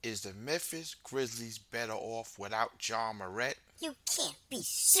Is the Memphis Grizzlies better off without John Morant? You can't be Let's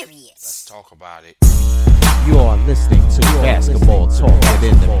serious. talk about it. You are listening to Basketball Talk with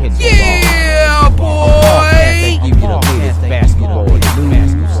Independent Yeah, Rob. A podcast that boy! give you the latest basketball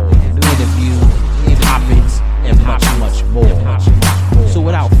news, interviews, topics, and much more. So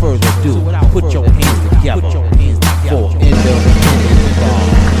without further ado, put your hands together for Independent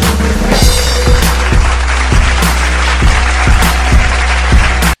Rob.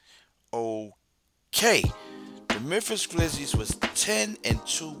 Okay, the Memphis Grizzlies was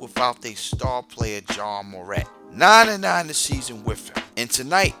 10-2 without their star player John Morant. 9-9 the season with him. And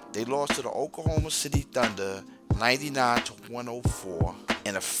tonight they lost to the Oklahoma City Thunder 99 to 104.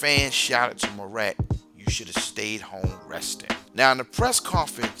 And a fan shouted to Morant, "You should have stayed home resting." Now in the press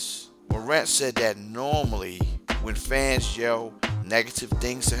conference, Morant said that normally when fans yell negative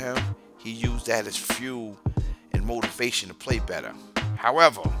things to him, he used that as fuel and motivation to play better.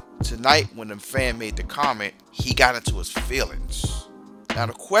 However, tonight when the fan made the comment, he got into his feelings. Now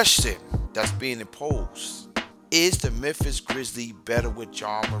the question that's being imposed, is the Memphis Grizzlies better with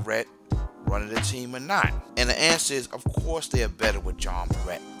John Morant running the team or not? And the answer is, of course they are better with John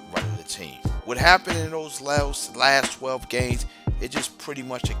Morant running the team. What happened in those last 12 games, it's just pretty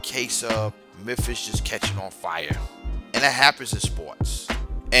much a case of Memphis just catching on fire. And that happens in sports.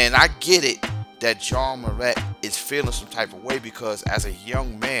 And I get it that John Morant is feeling some type of way because as a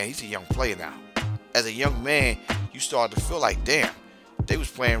young man, he's a young player now. As a young man, you start to feel like, damn, they was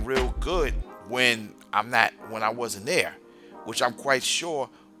playing real good when I wasn't there, which I'm quite sure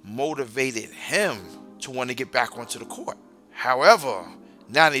motivated him to want to get back onto the court. However,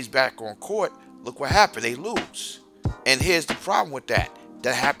 now that he's back on court, look what happened. They lose. And here's the problem with that.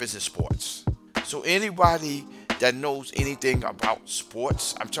 That happens in sports. So anybody that knows anything about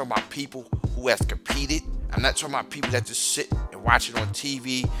sports, I'm talking about people who has competed. I'm not talking about people that just sit and watch it on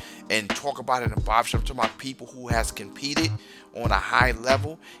TV and talk about it in a barbershop. I'm talking about people who has competed on a high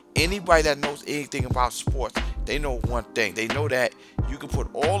level. Anybody that knows anything about sports, they know one thing. They know that you can put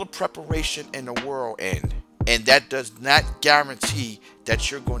all the preparation in the world in, and that does not guarantee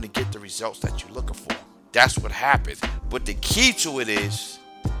that you're going to get the results that you're looking for. That's what happens. But the key to it is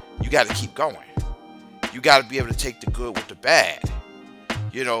you got to keep going. You got to be able to take the good with the bad.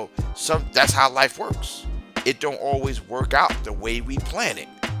 You know, that's how life works. It don't always work out the way we plan it.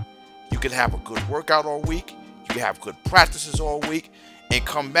 You can have a good workout all week. You can have good practices all week and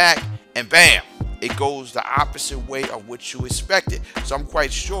come back and bam, it goes the opposite way of what you expected. So I'm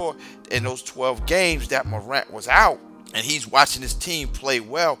quite sure in those 12 games that Morant was out and he's watching his team play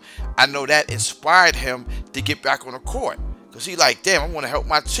well, I know that inspired him to get back on the court. Because he like, damn, I want to help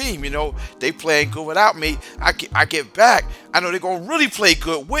my team. You know, they playing good without me. I get back. I know they're going to really play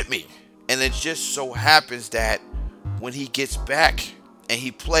good with me. And it just so happens that when he gets back and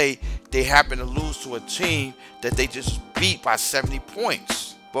he play, they happen to lose to a team that they just beat by 70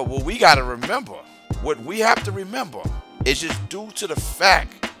 points. But what we got to remember, what we have to remember is just due to the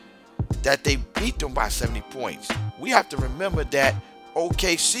fact that they beat them by 70 points. We have to remember that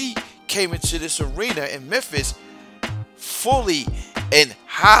OKC came into this arena in Memphis fully and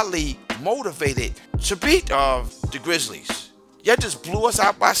highly motivated to beat the Grizzlies. Y'all just blew us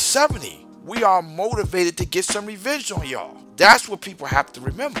out by 70. We are motivated to get some revenge on y'all. That's what people have to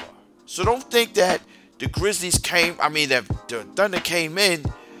remember. So don't think that the the Thunder came in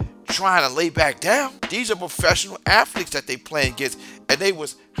trying to lay back down. These are professional athletes that they playing against, and they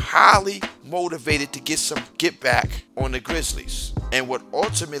was highly motivated to get back on the Grizzlies. And what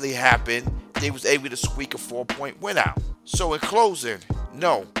ultimately happened, they was able to squeak a 4-point win out. So in closing,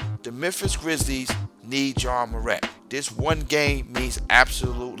 no, the Memphis Grizzlies need John Morant. This one game means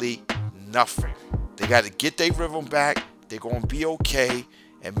absolutely nothing. They got to get their rhythm back. They're going to be okay,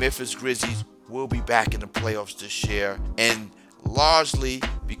 and Memphis Grizzlies will be back in the playoffs this year, and largely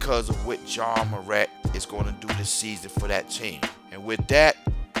because of what John Morant is going to do this season for that team. And with that,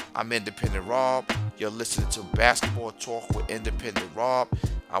 I'm Independent Rob. You're listening to Basketball Talk with Independent Rob.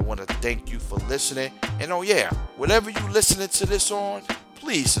 I want to thank you for listening. And oh yeah, whatever you listening to this on,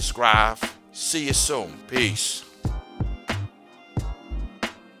 please subscribe. See you soon. Peace.